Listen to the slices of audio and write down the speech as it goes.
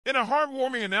In a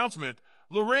heartwarming announcement,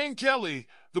 Lorraine Kelly,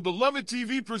 the beloved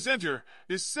TV presenter,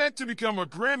 is set to become a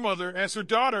grandmother as her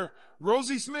daughter,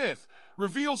 Rosie Smith,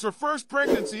 reveals her first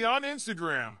pregnancy on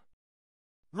Instagram.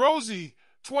 Rosie,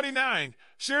 29,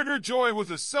 shared her joy with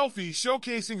a selfie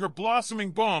showcasing her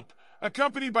blossoming bump,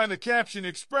 accompanied by the caption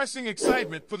expressing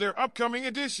excitement for their upcoming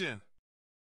edition.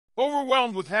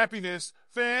 Overwhelmed with happiness,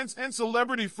 fans and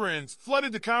celebrity friends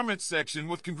flooded the comments section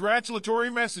with congratulatory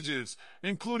messages,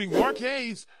 including Mark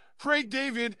Hayes, Craig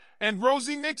David, and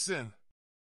Rosie Nixon.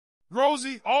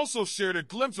 Rosie also shared a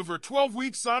glimpse of her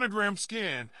 12-week sonogram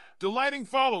scan, delighting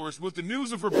followers with the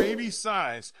news of her baby's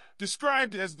size,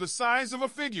 described as the size of a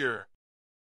figure.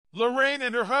 Lorraine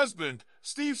and her husband,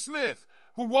 Steve Smith,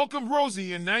 who welcomed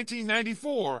Rosie in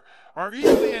 1994, are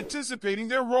eagerly anticipating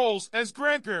their roles as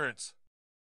grandparents.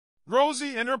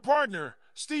 Rosie and her partner,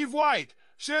 Steve White,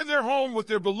 share their home with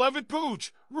their beloved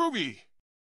pooch, Ruby.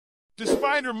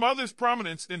 Despite her mother's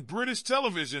prominence in British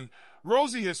television,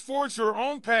 Rosie has forged her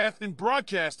own path in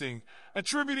broadcasting,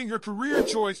 attributing her career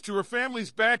choice to her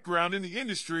family's background in the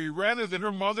industry rather than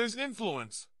her mother's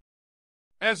influence.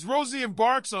 As Rosie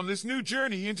embarks on this new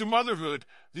journey into motherhood,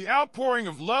 the outpouring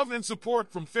of love and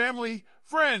support from family,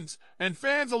 friends, and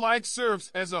fans alike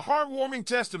serves as a heartwarming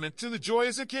testament to the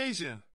joyous occasion.